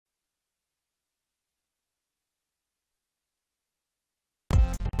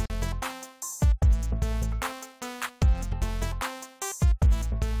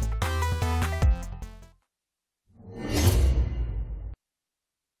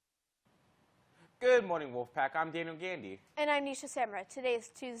Good morning, Wolfpack. I'm Daniel Gandy. And I'm Nisha Samra. Today is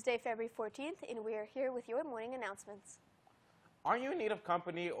Tuesday, February 14th, and we are here with your morning announcements. Are you in need of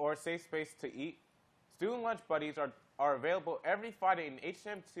company or a safe space to eat? Student lunch buddies are available every Friday in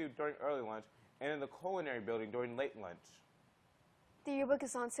HM2 during early lunch and in the culinary building during late lunch. The yearbook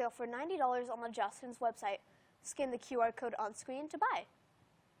is on sale for $90 on the Justin's website. Scan the QR code on screen to buy.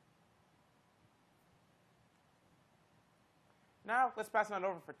 Now, let's pass it on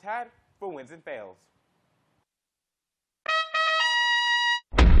over for Tad for wins and fails.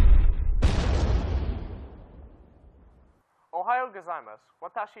 Ohio gozaimasu.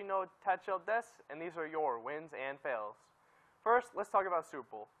 Watashi no tachou desu, and these are your wins and fails. First, let's talk about Super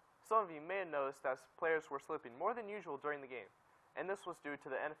Bowl. Some of you may have noticed that players were slipping more than usual during the game, and this was due to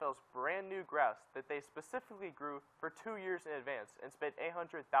the NFL's brand new grass that they specifically grew for 2 years in advance and spent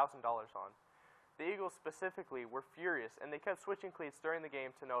 $800,000 on. The Eagles specifically were furious, and they kept switching cleats during the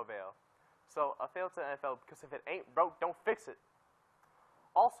game to no avail. So, a fail to the NFL because if it ain't broke, don't fix it.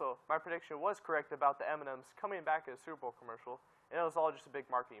 Also, my prediction was correct about the M&Ms coming back in a Super Bowl commercial, and it was all just a big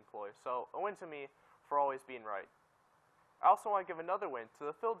marketing ploy. So, a win to me for always being right. I also want to give another win to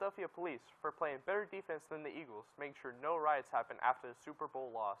the Philadelphia Police for playing better defense than the Eagles, making sure no riots happen after the Super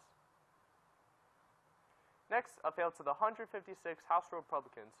Bowl loss. Next, a fail to the 156 House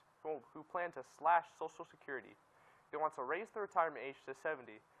Republicans who plan to slash Social Security. They want to raise the retirement age to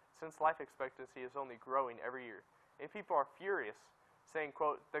 70, since life expectancy is only growing every year. And people are furious, saying,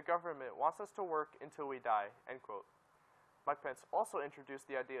 quote, "The government wants us to work until we die," end quote. Mike Pence also introduced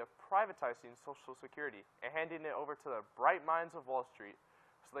the idea of privatizing Social Security and handing it over to the bright minds of Wall Street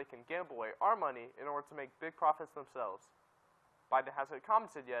so they can gamble away our money in order to make big profits themselves. Biden hasn't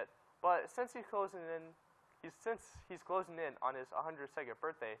commented yet, but since he's closing in on his 102nd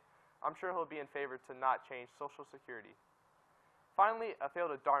birthday, I'm sure he'll be in favor to not change Social Security. Finally, a fail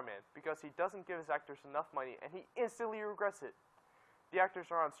to Darman because he doesn't give his actors enough money and he instantly regrets it. The actors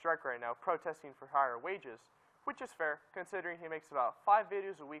are on strike right now protesting for higher wages, which is fair considering he makes about 5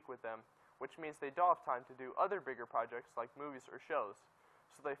 videos a week with them, which means they don't have time to do other bigger projects like movies or shows,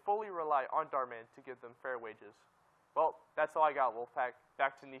 so they fully rely on Darman to give them fair wages. Well, that's all I got, Wolfpack.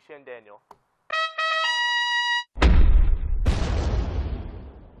 Back to Nisha and Daniel.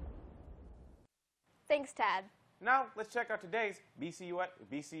 Thanks, Tad. Now, let's check out today's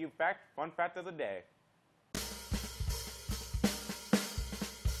BCU Fun Fact of the Day.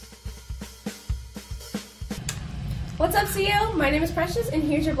 What's up, CU? My name is Precious, and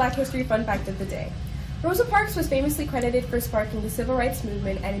here's your Black History Fun Fact of the Day. Rosa Parks was famously credited for sparking the civil rights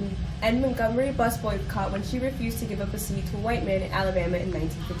movement and Montgomery bus boycott when she refused to give up a seat to a white man in Alabama in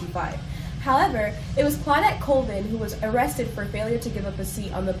 1955. However, it was Claudette Colvin who was arrested for failure to give up a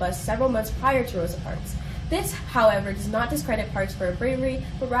seat on the bus several months prior to Rosa Parks. This, however, does not discredit Parks for her bravery,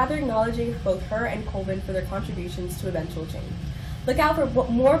 but rather acknowledging both her and Colvin for their contributions to eventual change. Look out for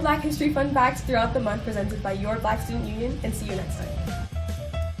more Black History Fun Facts throughout the month presented by your Black Student Union, and see you next time.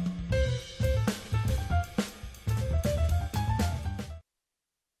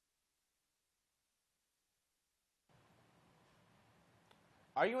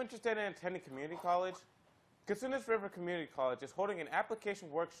 Are you interested in attending community college? Cosumnes River Community College is holding an application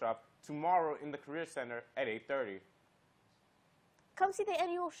workshop tomorrow in the Career Center at 8:30. Come see the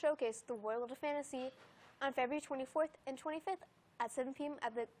annual showcase, The World of Fantasy, on February 24th and 25th at 7 p.m.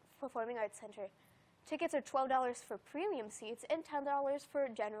 at the Performing Arts Center. Tickets are $12 for premium seats and $10 for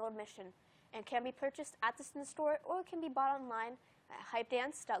general admission, and can be purchased at the store or can be bought online at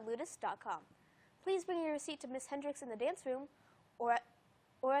hypedance.ludus.com. Please bring your receipt to Miss Hendricks in the dance room or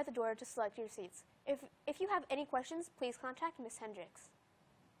at the door to select your seats. If you have any questions, please contact Miss Hendricks.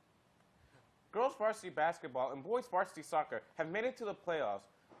 Girls varsity basketball and boys varsity soccer have made it to the playoffs.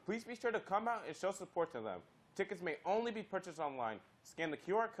 Please be sure to come out and show support to them. Tickets may only be purchased online. Scan the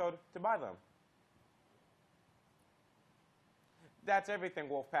QR code to buy them. That's everything,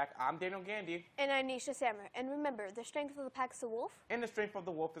 Wolfpack. I'm Daniel Gandy. And I'm Nisha Sammer. And remember, the strength of the pack is the wolf. And the strength of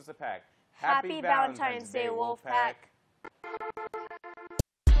the wolf is the pack. Happy Valentine's Day, Wolfpack.